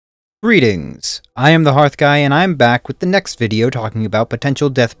Greetings, I am TheHearthGuy and I'm back with the next video talking about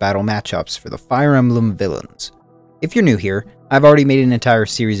potential death battle matchups for the Fire Emblem villains. If you're new here, I've already made an entire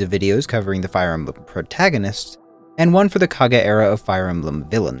series of videos covering the Fire Emblem protagonists, and one for the Kaga era of Fire Emblem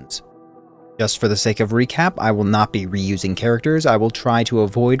villains. Just for the sake of recap, I will not be reusing characters. I will try to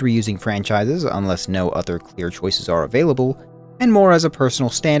avoid reusing franchises unless no other clear choices are available, and more as a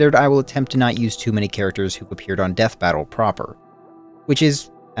personal standard, I will attempt to not use too many characters who appeared on Death Battle proper, which is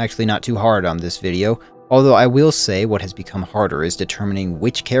actually not too hard on this video, although I will say what has become harder is determining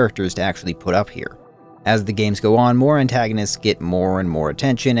which characters to actually put up here. As the games go on, more antagonists get more and more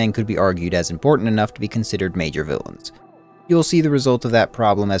attention and could be argued as important enough to be considered major villains. You'll see the result of that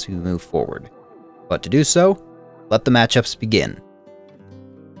problem as we move forward. But to do so, let the matchups begin.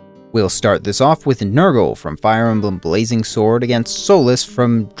 We'll start this off with Nurgle from Fire Emblem Blazing Sword against Solas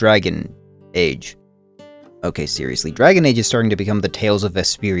from Dragon Age. Okay, seriously, Dragon Age is starting to become the Tales of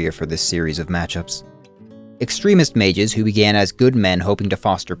Vesperia for this series of matchups. Extremist mages who began as good men hoping to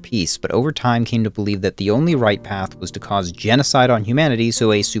foster peace, but over time came to believe that the only right path was to cause genocide on humanity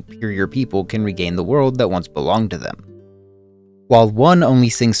so a superior people can regain the world that once belonged to them. While one only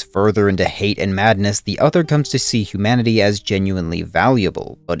sinks further into hate and madness, the other comes to see humanity as genuinely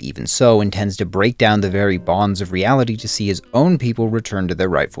valuable, but even so intends to break down the very bonds of reality to see his own people return to their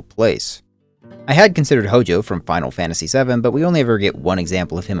rightful place. I had considered Hojo from Final Fantasy VII, but we only ever get one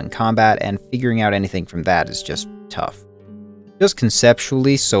example of him in combat, and figuring out anything from that is just tough. Just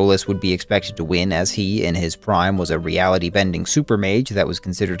conceptually, Solas would be expected to win, as he, in his prime, was a reality-bending super mage that was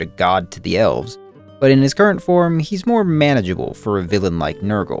considered a god to the elves, but in his current form, he's more manageable for a villain like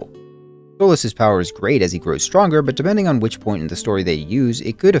Nurgle. Solas' power is great as he grows stronger, but depending on which point in the story they use,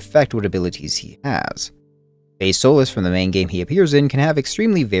 it could affect what abilities he has. Base Solas from the main game he appears in can have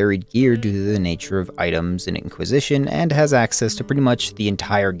extremely varied gear due to the nature of items in Inquisition, and has access to pretty much the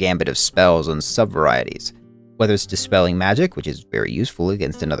entire gambit of spells and sub-varieties. Whether it's dispelling magic, which is very useful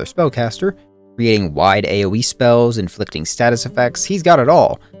against another spellcaster, creating wide AoE spells, inflicting status effects, he's got it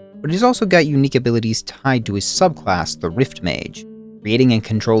all, but he's also got unique abilities tied to his subclass, the Rift Mage, creating and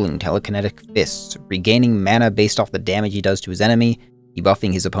controlling telekinetic fists, regaining mana based off the damage he does to his enemy,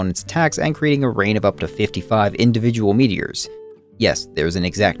 debuffing his opponent's attacks, and creating a rain of up to 55 individual meteors. Yes, there's an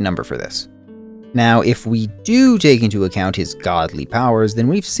exact number for this. Now, if we do take into account his godly powers, then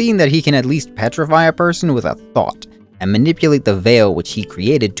we've seen that he can at least petrify a person with a thought, and manipulate the veil which he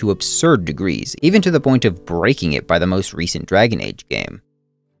created to absurd degrees, even to the point of breaking it by the most recent Dragon Age game.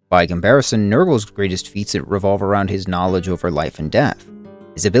 By comparison, Nurgle's greatest feats revolve around his knowledge over life and death,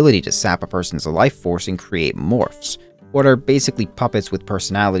 his ability to sap a person's life force and create morphs, what are basically puppets with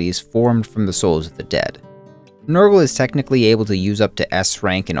personalities formed from the souls of the dead. Nurgle is technically able to use up to S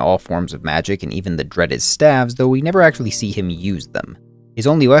rank in all forms of magic and even the dreaded staves, though we never actually see him use them. His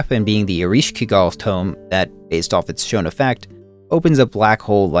only weapon being the Ereshkigal tome that, based off its shown effect, opens a black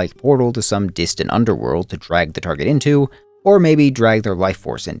hole-like portal to some distant underworld to drag the target into, or maybe drag their life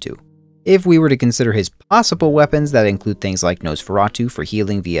force into. If we were to consider his possible weapons, that include things like Nosferatu for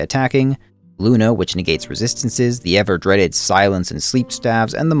healing via attacking, Luna, which negates resistances, the ever-dreaded Silence and Sleep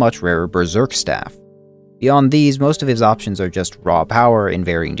staves, and the much rarer Berserk staff. Beyond these, most of his options are just raw power in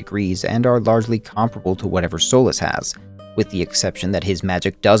varying degrees, and are largely comparable to whatever Solas has, with the exception that his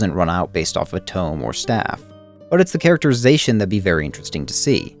magic doesn't run out based off a tome or staff. But it's the characterization that'd be very interesting to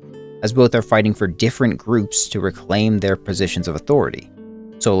see, as both are fighting for different groups to reclaim their positions of authority.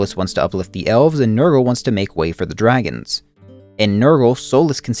 Solas wants to uplift the elves, and Nurgle wants to make way for the dragons. In Nurgle,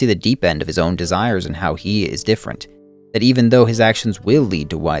 Solas can see the deep end of his own desires and how he is different, that even though his actions will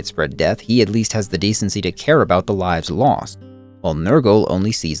lead to widespread death, he at least has the decency to care about the lives lost, while Nurgle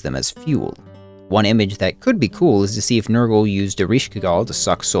only sees them as fuel. One image that could be cool is to see if Nurgle used Ereshkigal to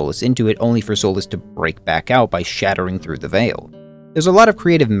suck Solas into it, only for Solas to break back out by shattering through the veil. There's a lot of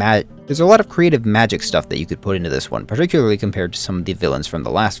creative magic stuff that you could put into this one, particularly compared to some of the villains from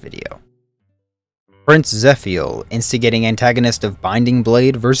the last video. Prince Zephiel, instigating antagonist of Binding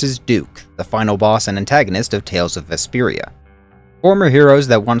Blade versus Duke, the final boss and antagonist of Tales of Vesperia. Former heroes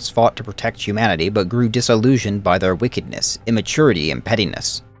that once fought to protect humanity but grew disillusioned by their wickedness, immaturity, and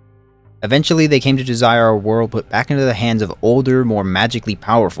pettiness. Eventually they came to desire a world put back into the hands of older, more magically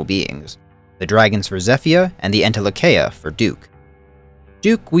powerful beings, the dragons for Zephyr and the Entelecheia for Duke.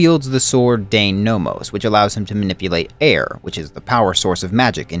 Duke wields the sword Dane Nomos, which allows him to manipulate air, which is the power source of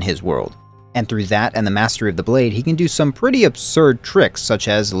magic in his world. And through that and the mastery of the blade, he can do some pretty absurd tricks such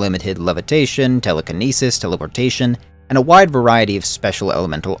as limited levitation, telekinesis, teleportation, and a wide variety of special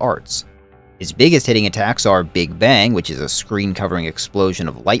elemental arts. His biggest hitting attacks are Big Bang, which is a screen-covering explosion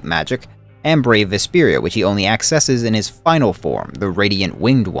of light magic, and Brave Vesperia, which he only accesses in his final form, the Radiant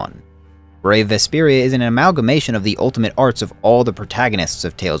Winged One, Brave Vesperia is an amalgamation of the ultimate arts of all the protagonists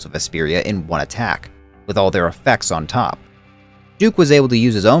of Tales of Vesperia in one attack, with all their effects on top. Duke was able to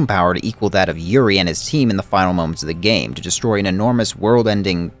use his own power to equal that of Yuri and his team in the final moments of the game to destroy an enormous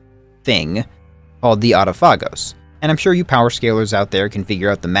world-ending thing called the Autophagos. And I'm sure you power scalers out there can figure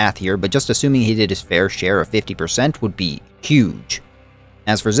out the math here, but just assuming he did his fair share of 50% would be huge.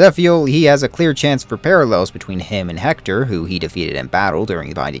 As for Zephiel, he has a clear chance for parallels between him and Hector, who he defeated in battle during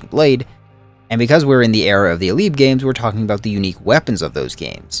the Binding Blade. And because we're in the era of the Alib games, we're talking about the unique weapons of those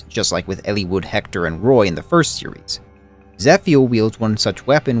games, just like with Eliwood, Hector, and Roy in the first series. Zephiel wields one such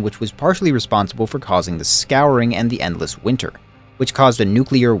weapon which was partially responsible for causing the Scouring and the Endless Winter, which caused a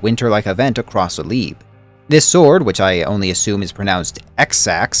nuclear winter-like event across Alib. This sword, which I only assume is pronounced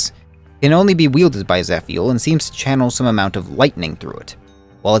Xax, can only be wielded by Zephiel and seems to channel some amount of lightning through it.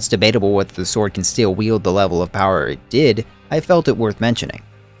 While it's debatable whether the sword can still wield the level of power it did, I felt it worth mentioning.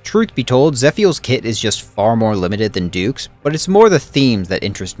 Truth be told, Zephiel's kit is just far more limited than Duke's, but it's more the themes that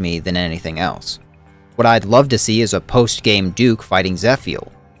interest me than anything else. What I'd love to see is a post-game Duke fighting Zephiel,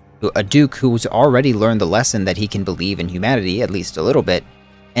 a Duke who's already learned the lesson that he can believe in humanity, at least a little bit,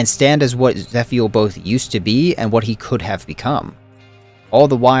 and stand as what Zephiel both used to be and what he could have become. All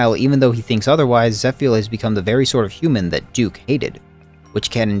the while, even though he thinks otherwise, Zephiel has become the very sort of human that Duke hated,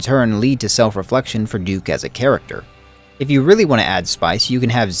 which can in turn lead to self-reflection for Duke as a character. If you really want to add spice, you can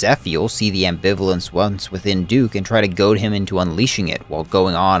have Zephiel see the ambivalence once within Duke and try to goad him into unleashing it while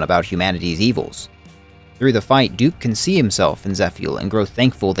going on about humanity's evils. Through the fight, Duke can see himself in Zephiel and grow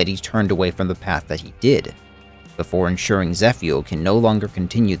thankful that he turned away from the path that he did, before ensuring Zephiel can no longer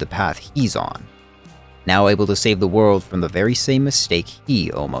continue the path he's on, now able to save the world from the very same mistake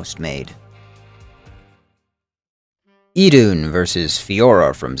he almost made. Idun vs.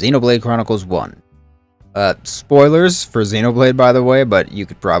 Fiora from Xenoblade Chronicles 1. Spoilers for Xenoblade, by the way, but you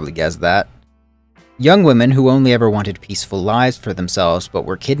could probably guess that. Young women who only ever wanted peaceful lives for themselves but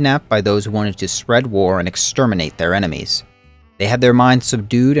were kidnapped by those who wanted to spread war and exterminate their enemies. They had their minds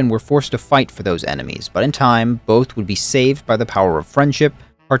subdued and were forced to fight for those enemies, but in time, both would be saved by the power of friendship,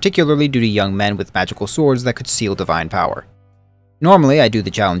 particularly due to young men with magical swords that could seal divine power. Normally, I do the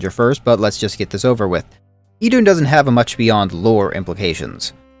challenger first, but let's just get this over with. Idun doesn't have much beyond lore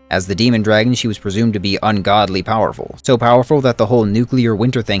implications. As the demon dragon, she was presumed to be ungodly powerful, so powerful that the whole nuclear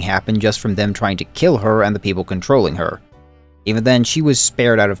winter thing happened just from them trying to kill her and the people controlling her. Even then, she was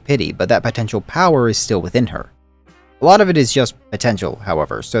spared out of pity, but that potential power is still within her. A lot of it is just potential,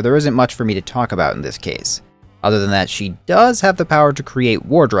 however, so there isn't much for me to talk about in this case. Other than that, she does have the power to create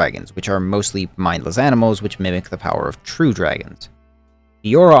war dragons, which are mostly mindless animals which mimic the power of true dragons.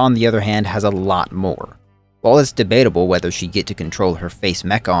 Fiora, on the other hand, has a lot more. While it's debatable whether she'd get to control her face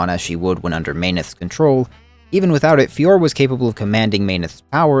Mechon as she would when under Meyneth's control, even without it, Fiora was capable of commanding Meyneth's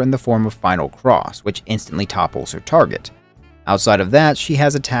power in the form of Final Cross, which instantly topples her target. Outside of that, she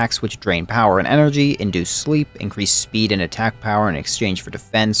has attacks which drain power and energy, induce sleep, increase speed and attack power in exchange for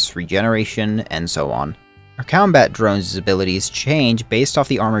defense, regeneration, and so on. Her combat drone's abilities change based off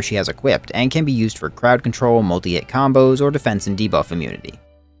the armor she has equipped, and can be used for crowd control, multi-hit combos, or defense and debuff immunity.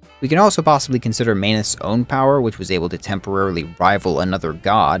 We can also possibly consider Meyneth's own power, which was able to temporarily rival another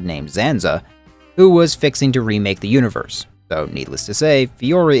god named Zanza, who was fixing to remake the universe, so needless to say,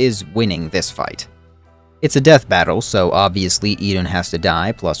 Fiora is winning this fight. It's a death battle, so obviously Idun has to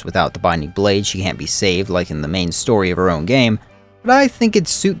die, plus without the Binding Blade she can't be saved like in the main story of her own game, but I think it'd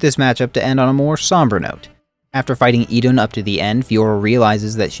suit this matchup to end on a more somber note. After fighting Idun up to the end, Fiora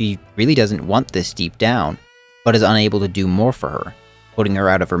realizes that she really doesn't want this deep down, but is unable to do more for her, putting her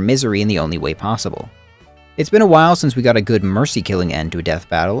out of her misery in the only way possible. It's been a while since we got a good mercy-killing end to a death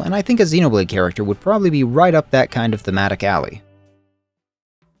battle, and I think a Xenoblade character would probably be right up that kind of thematic alley.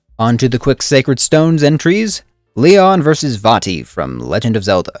 On to the quick Sacred Stones entries, Leon vs. Vati from Legend of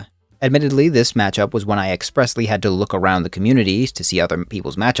Zelda. Admittedly, this matchup was one I expressly had to look around the community to see other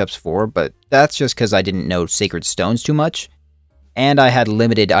people's matchups for, but that's just because I didn't know Sacred Stones too much, and I had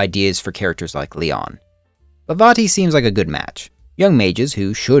limited ideas for characters like Leon. But Vati seems like a good match. Young mages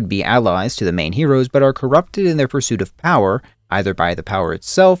who should be allies to the main heroes but are corrupted in their pursuit of power, either by the power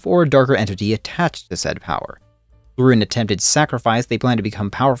itself or a darker entity attached to said power. Through an attempted sacrifice, they plan to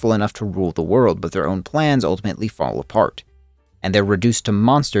become powerful enough to rule the world, but their own plans ultimately fall apart, and they're reduced to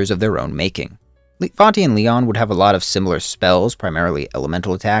monsters of their own making. Vati and Leon would have a lot of similar spells, primarily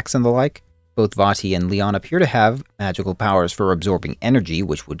elemental attacks and the like. Both Vati and Leon appear to have magical powers for absorbing energy,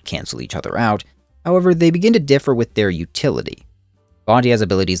 which would cancel each other out. However, they begin to differ with their utility. Vati has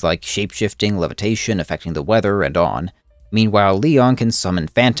abilities like shapeshifting, levitation, affecting the weather, and on. Meanwhile, Leon can summon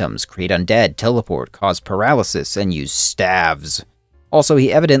phantoms, create undead, teleport, cause paralysis, and use staves. Also,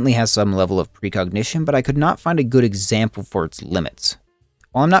 he evidently has some level of precognition, but I could not find a good example for its limits.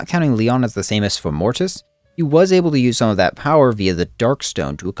 While I'm not counting Leon as the same as Fomortis, he was able to use some of that power via the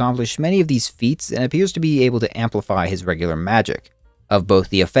Darkstone to accomplish many of these feats and appears to be able to amplify his regular magic, of both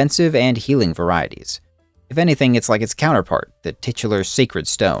the offensive and healing varieties. If anything, it's like its counterpart, the titular Sacred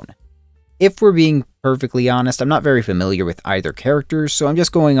Stone. If we're being perfectly honest, I'm not very familiar with either characters, so I'm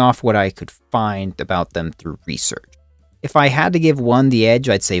just going off what I could find about them through research. If I had to give one the edge,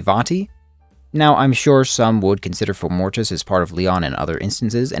 I'd say Vati. Now, I'm sure some would consider Fomortis as part of Leon in other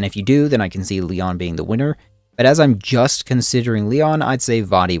instances, and if you do, then I can see Leon being the winner, but as I'm just considering Leon, I'd say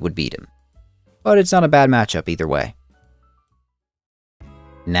Vati would beat him. But it's not a bad matchup either way.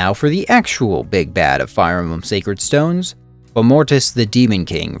 Now for the actual big bad of Fire Emblem Sacred Stones, Fomortis the Demon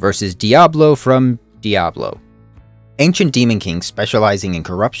King versus Diablo from Diablo. Ancient Demon King specializing in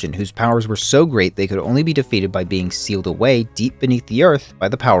corruption whose powers were so great they could only be defeated by being sealed away deep beneath the earth by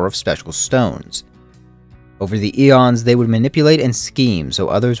the power of special stones. Over the eons, they would manipulate and scheme so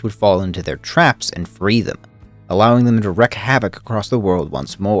others would fall into their traps and free them, allowing them to wreak havoc across the world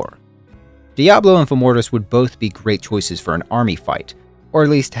once more. Diablo and Fomortis would both be great choices for an army fight, or at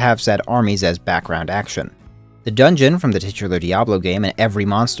least have said armies as background action. The dungeon from the titular Diablo game and every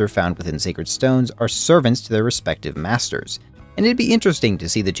monster found within Sacred Stones are servants to their respective masters, and it'd be interesting to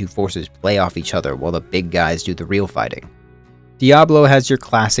see the two forces play off each other while the big guys do the real fighting. Diablo has your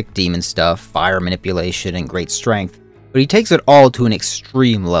classic demon stuff, fire manipulation, and great strength, but he takes it all to an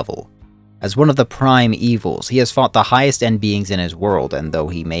extreme level. As one of the prime evils, he has fought the highest end beings in his world, and though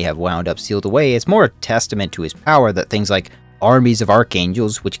he may have wound up sealed away, it's more a testament to his power that things like armies of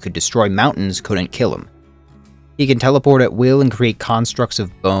archangels which could destroy mountains couldn't kill him. He can teleport at will and create constructs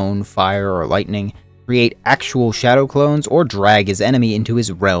of bone, fire, or lightning, create actual shadow clones, or drag his enemy into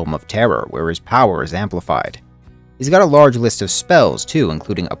his realm of terror, where his power is amplified. He's got a large list of spells too,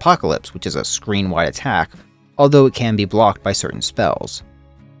 including Apocalypse, which is a screen-wide attack, although it can be blocked by certain spells.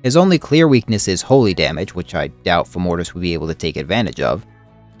 His only clear weakness is holy damage, which I doubt Fomortis would be able to take advantage of.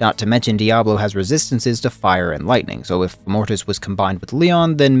 Not to mention Diablo has resistances to fire and lightning, so if Fomortis was combined with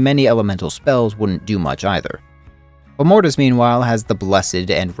Leon, then many elemental spells wouldn't do much either. Fomortis, meanwhile, has the blessed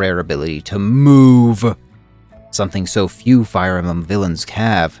and rare ability to move, something so few Fire Emblem villains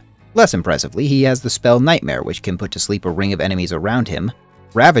have. Less impressively, he has the spell Nightmare, which can put to sleep a ring of enemies around him,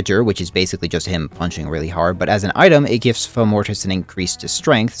 Ravager, which is basically just him punching really hard, but as an item, it gives Fomortis an increase to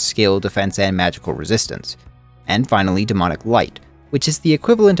strength, skill, defense, and magical resistance. And finally, Demonic Light, which is the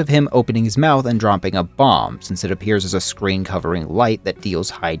equivalent of him opening his mouth and dropping a bomb, since it appears as a screen-covering light that deals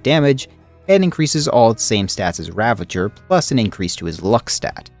high damage, and increases all its same stats as Ravager, plus an increase to his luck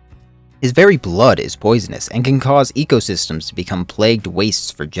stat. His very blood is poisonous, and can cause ecosystems to become plagued wastes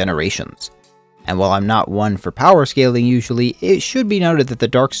for generations. And while I'm not one for power scaling usually, it should be noted that the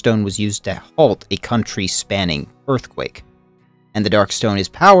Darkstone was used to halt a country-spanning earthquake. And the Darkstone is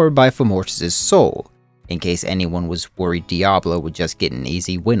powered by Fomortis' soul, in case anyone was worried Diablo would just get an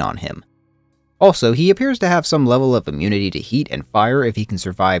easy win on him. Also, he appears to have some level of immunity to heat and fire if he can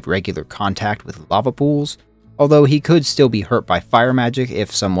survive regular contact with lava pools, although he could still be hurt by fire magic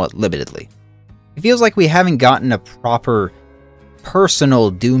if somewhat limitedly. It feels like we haven't gotten a proper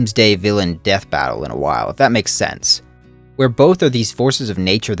personal doomsday villain death battle in a while, if that makes sense, where both are these forces of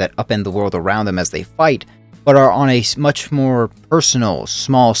nature that upend the world around them as they fight, but are on a much more personal,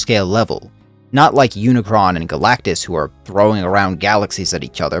 small-scale level. Not like Unicron and Galactus, who are throwing around galaxies at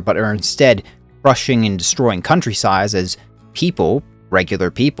each other, but are instead crushing and destroying countrysides as people,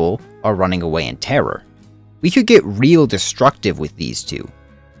 regular people, are running away in terror. We could get real destructive with these two,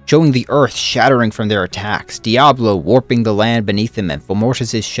 showing the earth shattering from their attacks, Diablo warping the land beneath him, and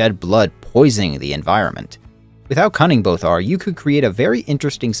Fomortis' shed blood poisoning the environment. With how cunning both are, you could create a very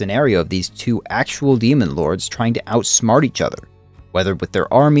interesting scenario of these two actual demon lords trying to outsmart each other, whether with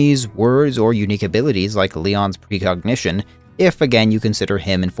their armies, words, or unique abilities like Leon's precognition, if again you consider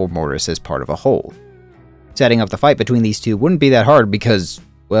him and Fomortis as part of a whole. Setting up the fight between these two wouldn't be that hard because,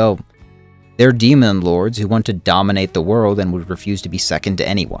 well, they're demon lords who want to dominate the world and would refuse to be second to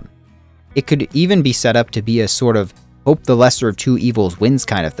anyone. It could even be set up to be a sort of hope the lesser of two evils wins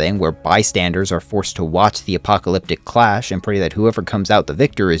kind of thing, where bystanders are forced to watch the apocalyptic clash and pray that whoever comes out the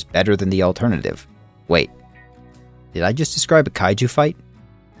victor is better than the alternative. Wait, did I just describe a kaiju fight?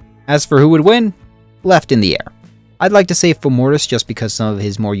 As for who would win, left in the air. I'd like to say Fomortis just because some of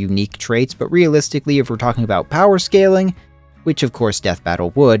his more unique traits, but realistically if we're talking about power scaling, which of course Death Battle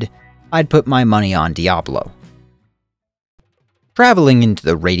would, I'd put my money on Diablo. Traveling into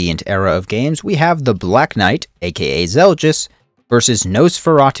the Radiant era of games, we have the Black Knight, aka Zelgis, versus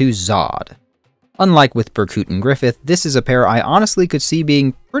Nosferatu Zod. Unlike with Berkut and Griffith, this is a pair I honestly could see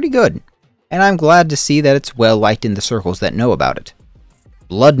being pretty good, and I'm glad to see that it's well liked in the circles that know about it.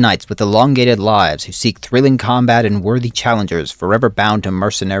 Blood Knights with elongated lives who seek thrilling combat and worthy challengers, forever bound to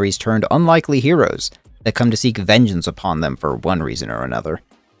mercenaries turned unlikely heroes that come to seek vengeance upon them for one reason or another.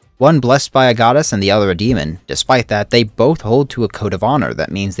 One blessed by a goddess and the other a demon. Despite that, they both hold to a code of honor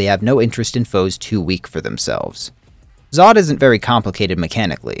that means they have no interest in foes too weak for themselves. Zod isn't very complicated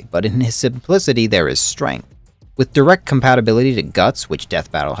mechanically, but in his simplicity there is strength. With direct compatibility to Guts, which Death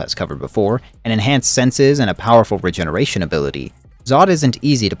Battle has covered before, and enhanced senses and a powerful regeneration ability, Zod isn't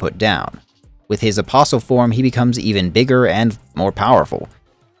easy to put down. With his apostle form, he becomes even bigger and more powerful.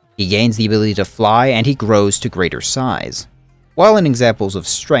 He gains the ability to fly, and he grows to greater size. While in examples of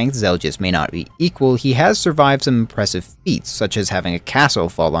strength Zelgius may not be equal, he has survived some impressive feats, such as having a castle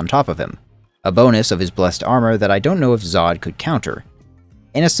fall on top of him, a bonus of his blessed armor that I don't know if Zod could counter.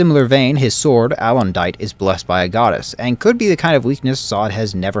 In a similar vein, his sword, Alondite, is blessed by a goddess, and could be the kind of weakness Zod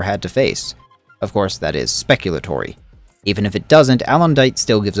has never had to face. Of course, that is speculatory. Even if it doesn't, Alondite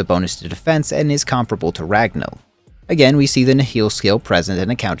still gives a bonus to defense and is comparable to Ragnall. Again, we see the Nihil skill present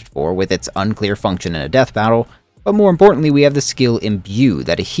and accounted for with its unclear function in a death battle, but more importantly we have the skill Imbue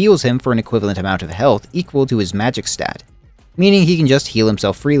that heals him for an equivalent amount of health equal to his magic stat, meaning he can just heal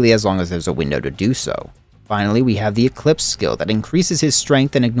himself freely as long as there's a window to do so. Finally, we have the Eclipse skill that increases his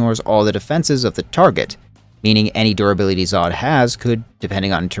strength and ignores all the defenses of the target, meaning any durability Zod has could,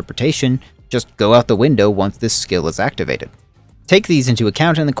 depending on interpretation, just go out the window once this skill is activated. Take these into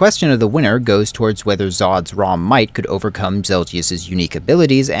account and the question of the winner goes towards whether Zod's raw might could overcome Zelgius' unique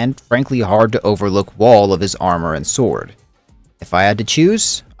abilities and frankly hard to overlook wall of his armor and sword. If I had to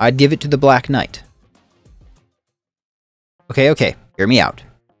choose, I'd give it to the Black Knight. Okay, hear me out.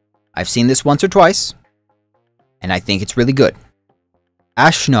 I've seen this once or twice, and I think it's really good.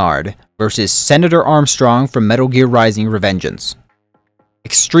 Ashnard versus Senator Armstrong from Metal Gear Rising: Revengeance.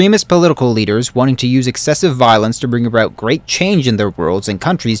 Extremist political leaders wanting to use excessive violence to bring about great change in their worlds and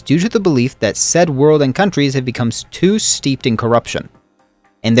countries due to the belief that said world and countries have become too steeped in corruption.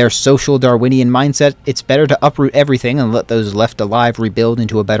 In their social Darwinian mindset, it's better to uproot everything and let those left alive rebuild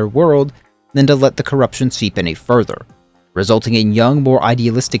into a better world than to let the corruption seep any further, resulting in young, more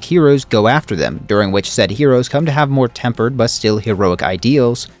idealistic heroes go after them, during which said heroes come to have more tempered but still heroic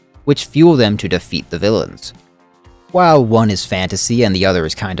ideals, which fuel them to defeat the villains. While one is fantasy and the other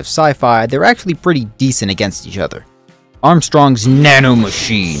is kind of sci-fi, they're actually pretty decent against each other. Armstrong's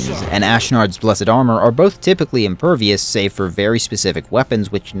nanomachines and Ashnard's blessed armor are both typically impervious save for very specific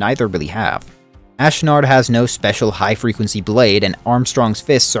weapons which neither really have. Ashnard has no special high-frequency blade, and Armstrong's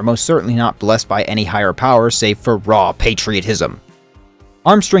fists are most certainly not blessed by any higher power save for raw patriotism.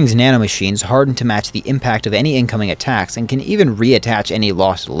 Armstrong's nanomachines harden to match the impact of any incoming attacks and can even reattach any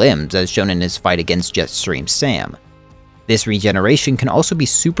lost limbs, as shown in his fight against Jetstream Sam. This regeneration can also be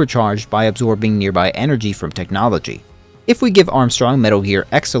supercharged by absorbing nearby energy from technology. If we give Armstrong Metal Gear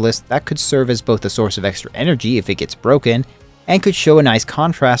Exilus, that could serve as both a source of extra energy if it gets broken, and could show a nice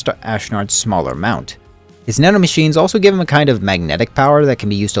contrast to Ashnard's smaller mount. His nanomachines also give him a kind of magnetic power that can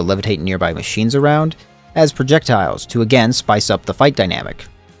be used to levitate nearby machines around, as projectiles to again spice up the fight dynamic,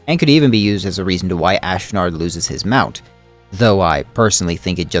 and could even be used as a reason to why Ashnard loses his mount, though I personally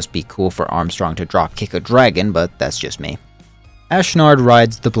think it'd just be cool for Armstrong to dropkick a dragon, but that's just me. Ashnard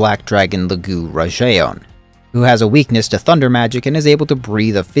rides the black dragon Legu Rajeon, who has a weakness to thunder magic and is able to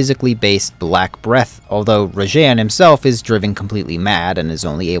breathe a physically based black breath, although Rajeon himself is driven completely mad and is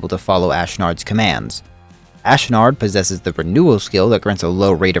only able to follow Ashnard's commands. Ashnard possesses the renewal skill that grants a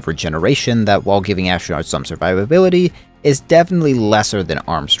low rate of regeneration that, while giving Ashnard some survivability, is definitely lesser than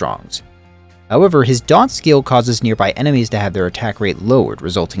Armstrong's. However, his Daunt skill causes nearby enemies to have their attack rate lowered,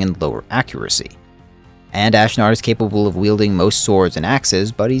 resulting in lower accuracy. And Ashnard is capable of wielding most swords and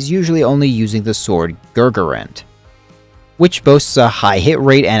axes, but he's usually only using the sword Gurgurent, which boasts a high hit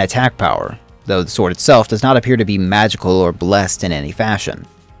rate and attack power, though the sword itself does not appear to be magical or blessed in any fashion.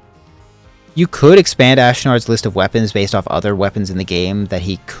 You could expand Ashnard's list of weapons based off other weapons in the game that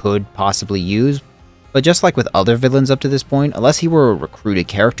he could possibly use, but just like with other villains up to this point, unless he were a recruited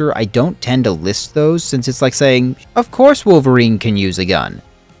character, I don't tend to list those, since it's like saying, of course Wolverine can use a gun.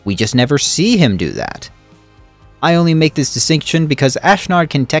 We just never see him do that. I only make this distinction because Ashnard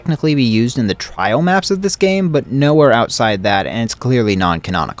can technically be used in the trial maps of this game, but nowhere outside that, and it's clearly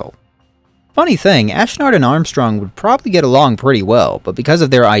non-canonical. Funny thing, Ashnard and Armstrong would probably get along pretty well, but because of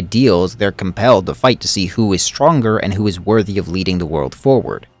their ideals, they're compelled to fight to see who is stronger and who is worthy of leading the world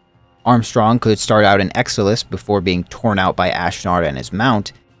forward. Armstrong could start out in Exilus before being torn out by Ashnard and his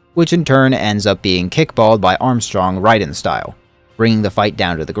mount, which in turn ends up being kickballed by Armstrong Raiden style, bringing the fight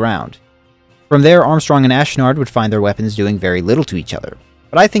down to the ground. From there, Armstrong and Ashnard would find their weapons doing very little to each other,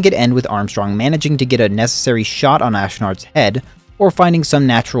 but I think it'd end with Armstrong managing to get a necessary shot on Ashnard's head, or finding some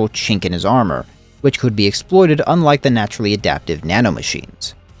natural chink in his armor, which could be exploited unlike the naturally adaptive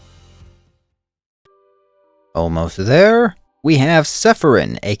nanomachines. Almost there. We have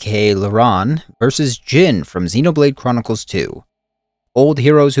Sephirin, aka Laran, versus Jin from Xenoblade Chronicles 2. Old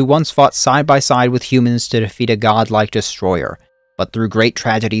heroes who once fought side by side with humans to defeat a godlike destroyer, but through great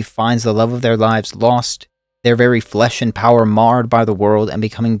tragedy finds the love of their lives lost, their very flesh and power marred by the world and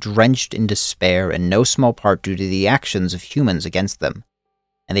becoming drenched in despair in no small part due to the actions of humans against them.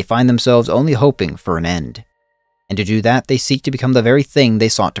 And they find themselves only hoping for an end. And to do that, they seek to become the very thing they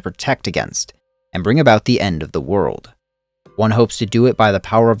sought to protect against, and bring about the end of the world. One hopes to do it by the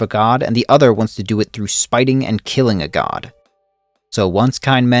power of a god, and the other wants to do it through spiting and killing a god. So once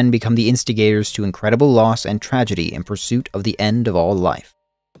kind men become the instigators to incredible loss and tragedy in pursuit of the end of all life.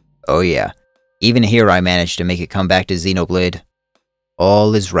 Oh yeah, even here I managed to make it come back to Xenoblade.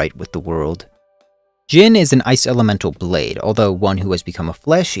 All is right with the world. Jin is an ice elemental blade, although one who has become a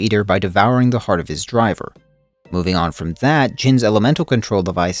flesh eater by devouring the heart of his driver. Moving on from that, Jin's elemental control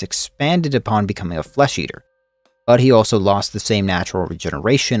device expanded upon becoming a flesh eater, but he also lost the same natural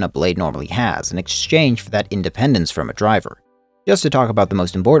regeneration a blade normally has in exchange for that independence from a driver. Just to talk about the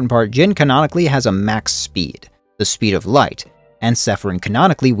most important part, Jin canonically has a max speed, the speed of light, and Sephirin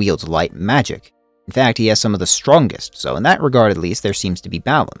canonically wields light magic. In fact, he has some of the strongest, so in that regard at least, there seems to be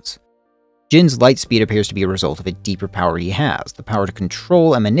balance. Jin's light speed appears to be a result of a deeper power he has, the power to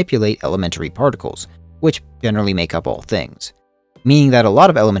control and manipulate elementary particles, which generally make up all things, meaning that a lot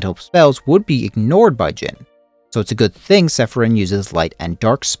of elemental spells would be ignored by Jin, so it's a good thing Sephirin uses light and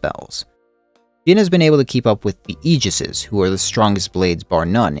dark spells. Jin has been able to keep up with the Aegises, who are the strongest blades bar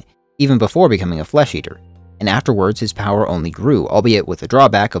none, even before becoming a flesh eater, and afterwards his power only grew, albeit with the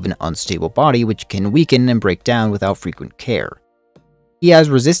drawback of an unstable body which can weaken and break down without frequent care. He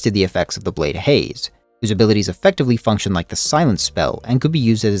has resisted the effects of the blade Haze, whose abilities effectively function like the silence spell and could be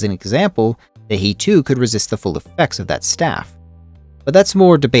used as an example that he too could resist the full effects of that staff. But that's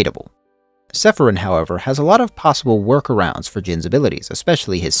more debatable. Sephirin, however, has a lot of possible workarounds for Jin's abilities,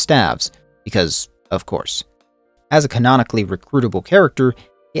 especially his staves, because, of course. As a canonically recruitable character,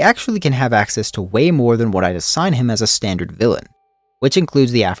 he actually can have access to way more than what I'd assign him as a standard villain, which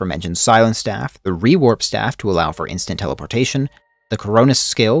includes the aforementioned Silence Staff, the Rewarp Staff to allow for instant teleportation, the Coronis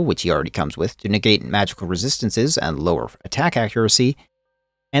skill, which he already comes with, to negate magical resistances and lower attack accuracy,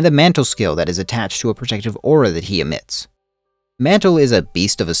 and the Mantle skill that is attached to a protective aura that he emits. Mantle is a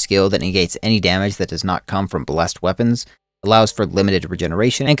beast of a skill that negates any damage that does not come from blessed weapons, allows for limited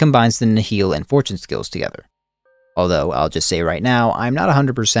regeneration, and combines the Nihil and Fortune skills together. Although, I'll just say right now, I'm not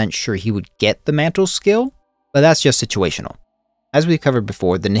 100% sure he would get the Mantle skill, but that's just situational. As we've covered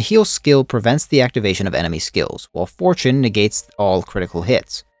before, the Nihil skill prevents the activation of enemy skills, while Fortune negates all critical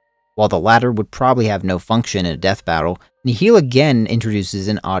hits. While the latter would probably have no function in a death battle, Nihil again introduces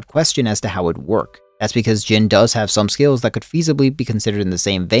an odd question as to how it would work. That's because Jin does have some skills that could feasibly be considered in the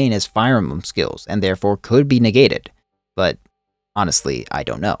same vein as Fire Emblem skills, and therefore could be negated. But honestly, I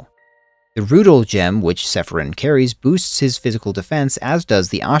don't know. The Rudel gem, which Sephirin carries, boosts his physical defense, as does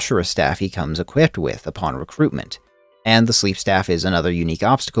the Ashura staff he comes equipped with upon recruitment. And the Sleep Staff is another unique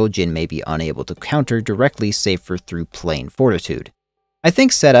obstacle Jin may be unable to counter directly save for through plain fortitude. I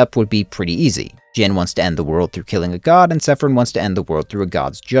think setup would be pretty easy. Jin wants to end the world through killing a god, and Sephirin wants to end the world through a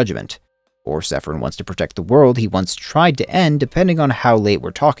god's judgment. Or Sephirin wants to protect the world he once tried to end, depending on how late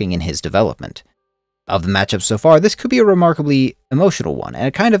we're talking in his development. Of the matchup so far, this could be a remarkably emotional one, and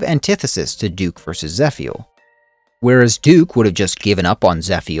a kind of antithesis to Duke versus Zephiel. Whereas Duke would have just given up on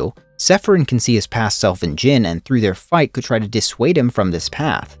Zephiel, Sephirin can see his past self in Jin, and through their fight could try to dissuade him from this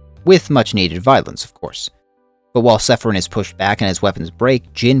path, with much needed violence, of course. But while Sephirin is pushed back and his weapons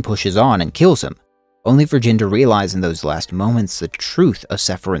break, Jin pushes on and kills him, only for Jin to realize in those last moments the truth of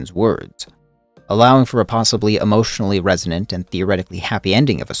Sephirin's words, allowing for a possibly emotionally resonant and theoretically happy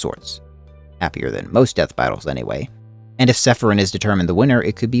ending of a sorts. Happier than most death battles anyway. And if Sephirin is determined the winner,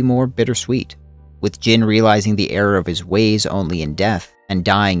 it could be more bittersweet, with Jin realizing the error of his ways only in death, and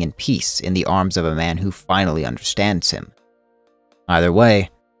dying in peace in the arms of a man who finally understands him. Either way,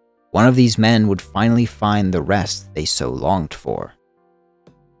 one of these men would finally find the rest they so longed for.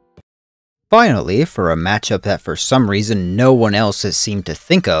 Finally, for a matchup that for some reason no one else has seemed to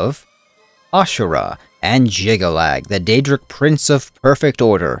think of, Ashura and Jigalag, the Daedric Prince of Perfect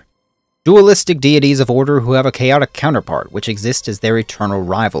Order. Dualistic deities of order who have a chaotic counterpart which exists as their eternal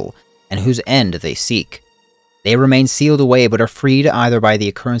rival, and whose end they seek. They remain sealed away but are freed either by the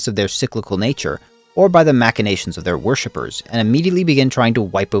occurrence of their cyclical nature, or by the machinations of their worshippers, and immediately begin trying to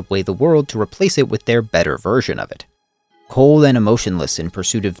wipe away the world to replace it with their better version of it. Cold and emotionless in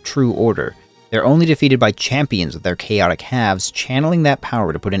pursuit of true order, they're only defeated by champions of their chaotic halves channeling that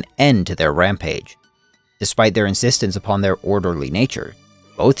power to put an end to their rampage. Despite their insistence upon their orderly nature,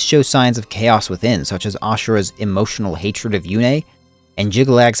 both show signs of chaos within, such as Ashura's emotional hatred of Yune, and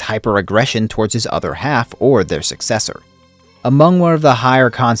Jiggalag's hyper-aggression towards his other half or their successor. Among one of the higher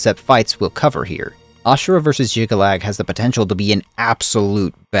concept fights we'll cover here, Ashura vs Jiggalag has the potential to be an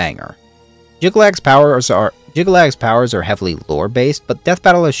absolute banger. Jiggalag's powers are heavily lore-based, but Death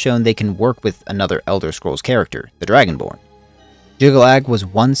Battle has shown they can work with another Elder Scrolls character, the Dragonborn. Jiggalag was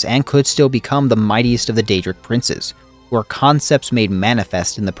once and could still become the mightiest of the Daedric princes, who are concepts made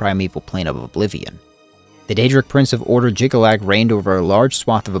manifest in the primeval plane of Oblivion. The Daedric Prince of Order Jiggalag reigned over a large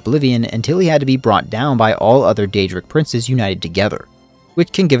swath of Oblivion until he had to be brought down by all other Daedric princes united together,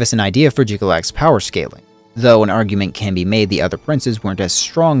 which can give us an idea for Jiggalag's power scaling, though an argument can be made the other princes weren't as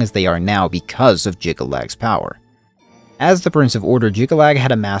strong as they are now because of Jiggalag's power. As the Prince of Order, Jiggalag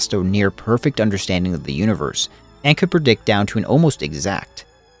had amassed a near-perfect understanding of the universe, and could predict down to an almost exact.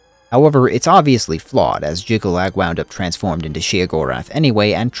 However, it's obviously flawed, as Jiggalag wound up transformed into Sheogorath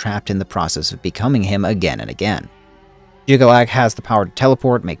anyway and trapped in the process of becoming him again and again. Jiggalag has the power to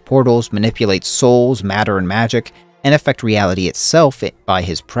teleport, make portals, manipulate souls, matter, and magic, and affect reality itself by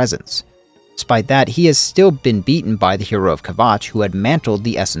his presence. Despite that, he has still been beaten by the hero of Kavach, who had mantled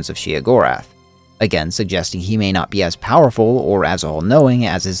the essence of Sheogorath, again suggesting he may not be as powerful or as all-knowing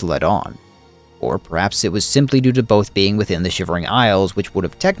as is led on. Or perhaps it was simply due to both being within the Shivering Isles, which would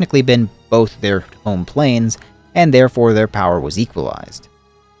have technically been both their home planes, and therefore their power was equalized.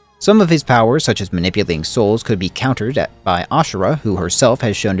 Some of his powers, such as manipulating souls, could be countered by Ashura, who herself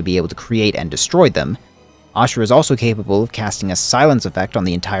has shown to be able to create and destroy them. Ashura is also capable of casting a silence effect on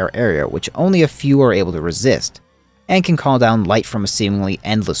the entire area, which only a few are able to resist, and can call down light from a seemingly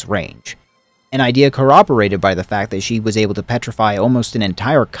endless range. An idea corroborated by the fact that she was able to petrify almost an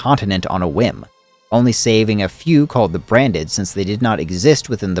entire continent on a whim, only saving a few called the Branded since they did not exist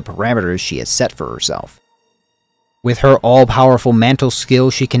within the parameters she has set for herself. With her all-powerful mantle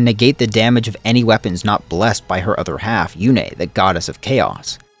skill, she can negate the damage of any weapons not blessed by her other half, Yune, the goddess of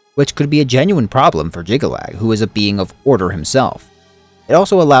chaos, which could be a genuine problem for Jiggalag, who is a being of order himself. It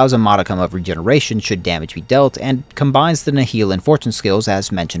also allows a modicum of regeneration should damage be dealt, and combines the Nihil and Fortune skills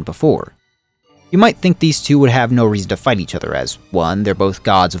as mentioned before. You might think these two would have no reason to fight each other, as 1, they're both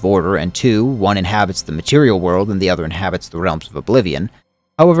gods of order, and 2, one inhabits the material world and the other inhabits the realms of Oblivion.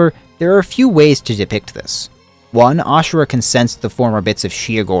 However, there are a few ways to depict this. 1, Ashura can sense the former bits of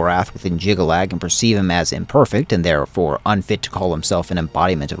Sheogorath within Jiggalag and perceive him as imperfect and therefore unfit to call himself an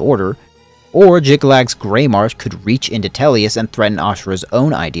embodiment of order. Or Jiggalag's Grey Marsh could reach into Tellius and threaten Ashura's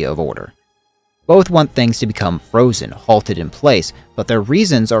own idea of order. Both want things to become frozen, halted in place, but their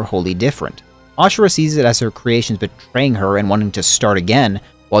reasons are wholly different. Ashura sees it as her creations betraying her and wanting to start again,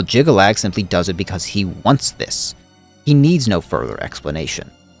 while Jiggalag simply does it because he wants this. He needs no further explanation.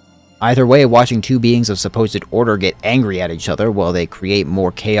 Either way, watching two beings of supposed order get angry at each other while they create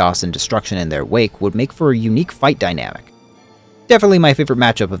more chaos and destruction in their wake would make for a unique fight dynamic. Definitely my favorite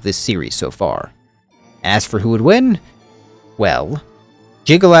matchup of this series so far. As for who would win? Well,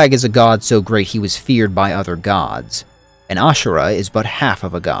 Jiggalag is a god so great he was feared by other gods, and Ashura is but half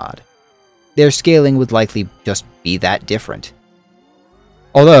of a god. Their scaling would likely just be that different.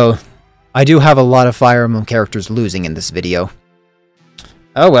 Although, I do have a lot of Fire Emblem characters losing in this video.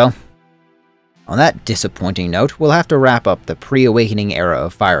 Oh well. On that disappointing note, we'll have to wrap up the pre-awakening era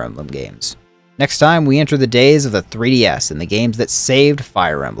of Fire Emblem games. Next time, we enter the days of the 3DS and the games that saved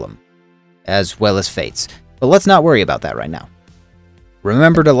Fire Emblem, as well as Fates, but let's not worry about that right now.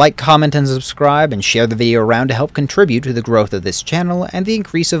 Remember to like, comment, and subscribe, and share the video around to help contribute to the growth of this channel and the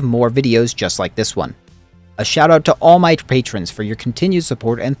increase of more videos just like this one. A shout out to all my patrons for your continued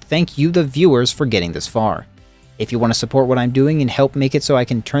support, and thank you the viewers for getting this far. If you want to support what I'm doing and help make it so I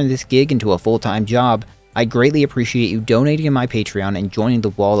can turn this gig into a full-time job, I greatly appreciate you donating to my Patreon and joining the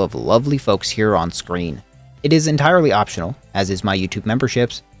wall of lovely folks here on screen. It is entirely optional, as is my YouTube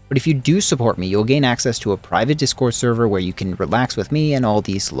memberships, but if you do support me, you'll gain access to a private Discord server where you can relax with me and all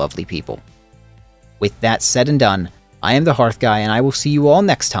these lovely people. With that said and done, I am the Hearth Guy, and I will see you all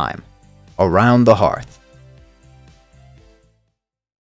next time around the hearth.